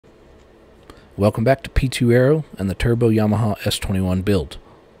Welcome back to P2 Aero and the Turbo Yamaha S21 build.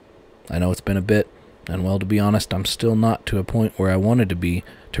 I know it's been a bit, and well, to be honest, I'm still not to a point where I wanted to be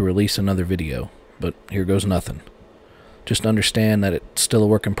to release another video, but here goes nothing. Just understand that it's still a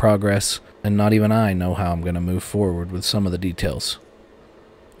work in progress, and not even I know how I'm going to move forward with some of the details.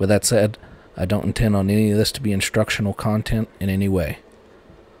 With that said, I don't intend on any of this to be instructional content in any way.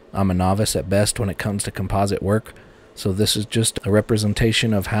 I'm a novice at best when it comes to composite work, so this is just a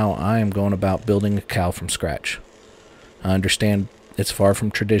representation of how I am going about building a cowl from scratch. I understand it's far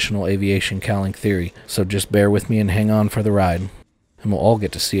from traditional aviation cowling theory, so just bear with me and hang on for the ride, and we'll all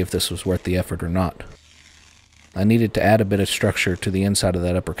get to see if this was worth the effort or not. I needed to add a bit of structure to the inside of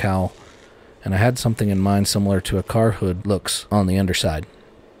that upper cowl, and I had something in mind similar to a car hood looks on the underside.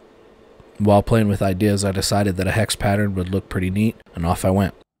 While playing with ideas, I decided that a hex pattern would look pretty neat, and off I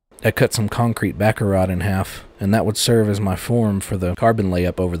went. I cut some concrete backer rod in half, and that would serve as my form for the carbon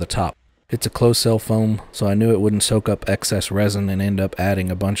layup over the top. It's a closed cell foam, so I knew it wouldn't soak up excess resin and end up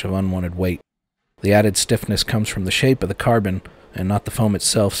adding a bunch of unwanted weight. The added stiffness comes from the shape of the carbon and not the foam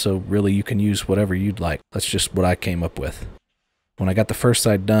itself, so really you can use whatever you'd like. That's just what I came up with. When I got the first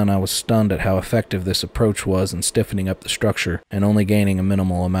side done, I was stunned at how effective this approach was in stiffening up the structure and only gaining a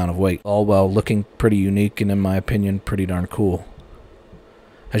minimal amount of weight, all while looking pretty unique and, in my opinion, pretty darn cool.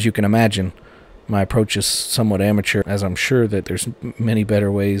 As you can imagine, my approach is somewhat amateur, as I'm sure that there's many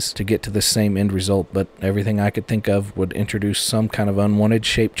better ways to get to the same end result, but everything I could think of would introduce some kind of unwanted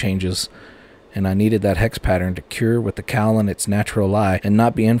shape changes, and I needed that hex pattern to cure with the cowl in its natural lie and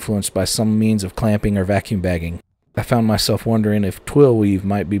not be influenced by some means of clamping or vacuum bagging. I found myself wondering if twill weave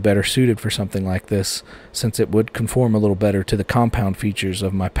might be better suited for something like this, since it would conform a little better to the compound features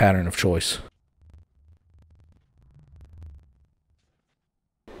of my pattern of choice.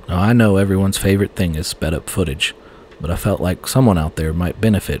 Now, I know everyone's favorite thing is sped up footage, but I felt like someone out there might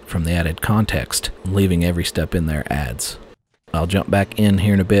benefit from the added context, leaving every step in there adds. I'll jump back in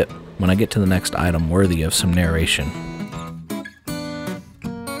here in a bit when I get to the next item worthy of some narration.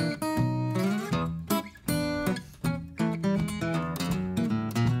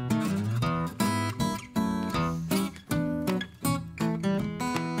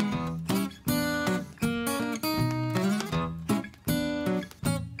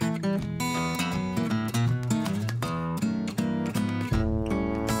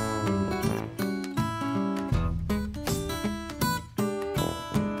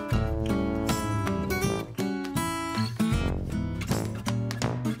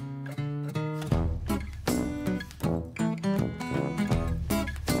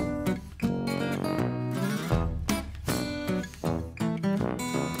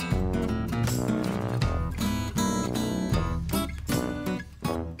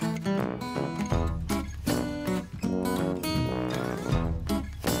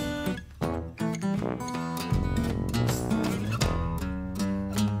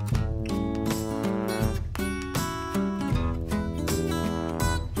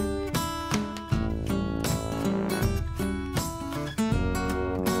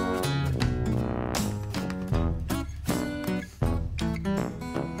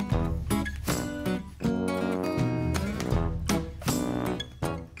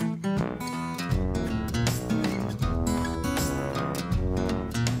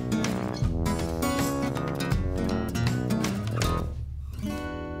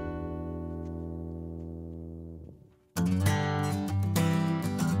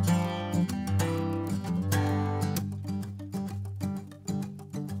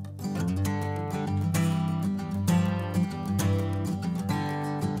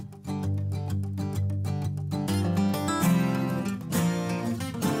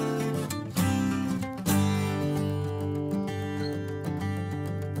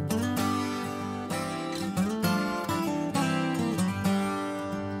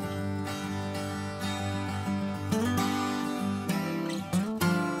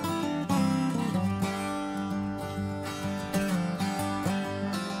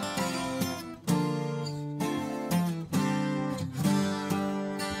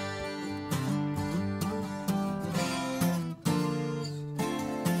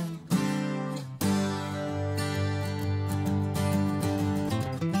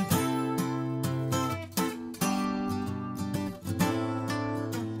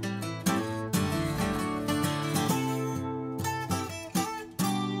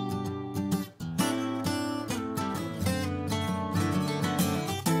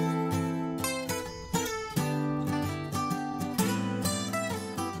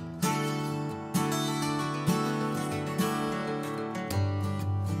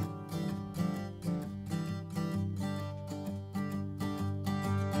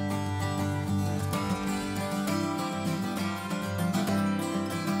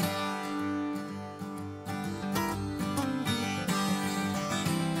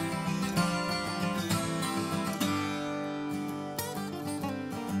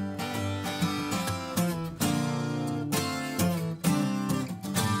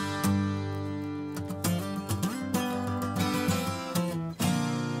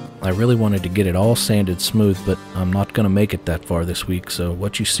 I really wanted to get it all sanded smooth, but I'm not going to make it that far this week, so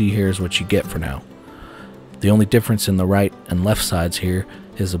what you see here is what you get for now. The only difference in the right and left sides here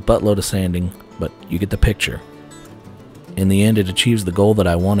is a buttload of sanding, but you get the picture. In the end, it achieves the goal that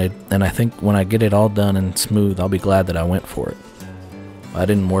I wanted, and I think when I get it all done and smooth, I'll be glad that I went for it. I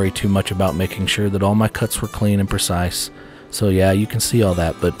didn't worry too much about making sure that all my cuts were clean and precise, so yeah, you can see all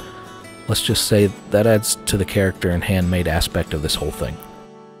that, but let's just say that adds to the character and handmade aspect of this whole thing.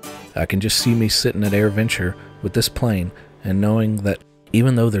 I can just see me sitting at AirVenture with this plane and knowing that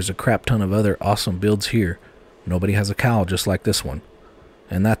even though there's a crap ton of other awesome builds here, nobody has a cowl just like this one,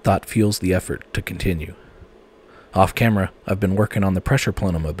 and that thought fuels the effort to continue. Off camera, I've been working on the pressure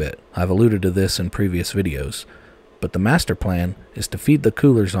plenum a bit. I've alluded to this in previous videos, but the master plan is to feed the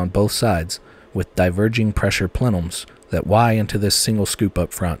coolers on both sides with diverging pressure plenums that Y into this single scoop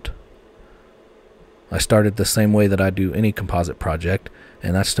up front. I started the same way that I do any composite project,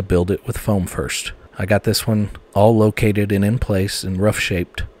 and that's to build it with foam first. I got this one all located and in place and rough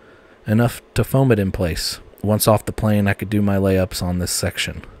shaped, enough to foam it in place. Once off the plane, I could do my layups on this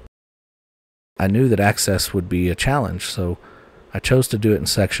section. I knew that access would be a challenge, so I chose to do it in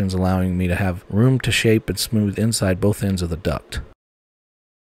sections, allowing me to have room to shape and smooth inside both ends of the duct.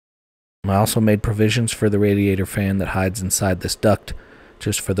 I also made provisions for the radiator fan that hides inside this duct,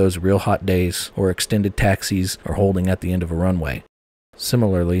 just for those real hot days or extended taxis or holding at the end of a runway.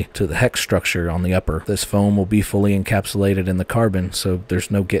 Similarly to the hex structure on the upper, this foam will be fully encapsulated in the carbon, so there's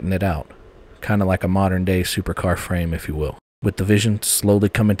no getting it out. Kind of like a modern day supercar frame, if you will. With the vision slowly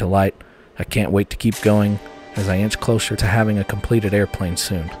coming to light, I can't wait to keep going as I inch closer to having a completed airplane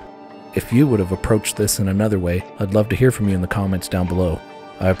soon. If you would have approached this in another way, I'd love to hear from you in the comments down below.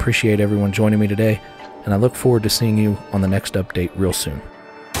 I appreciate everyone joining me today, and I look forward to seeing you on the next update real soon.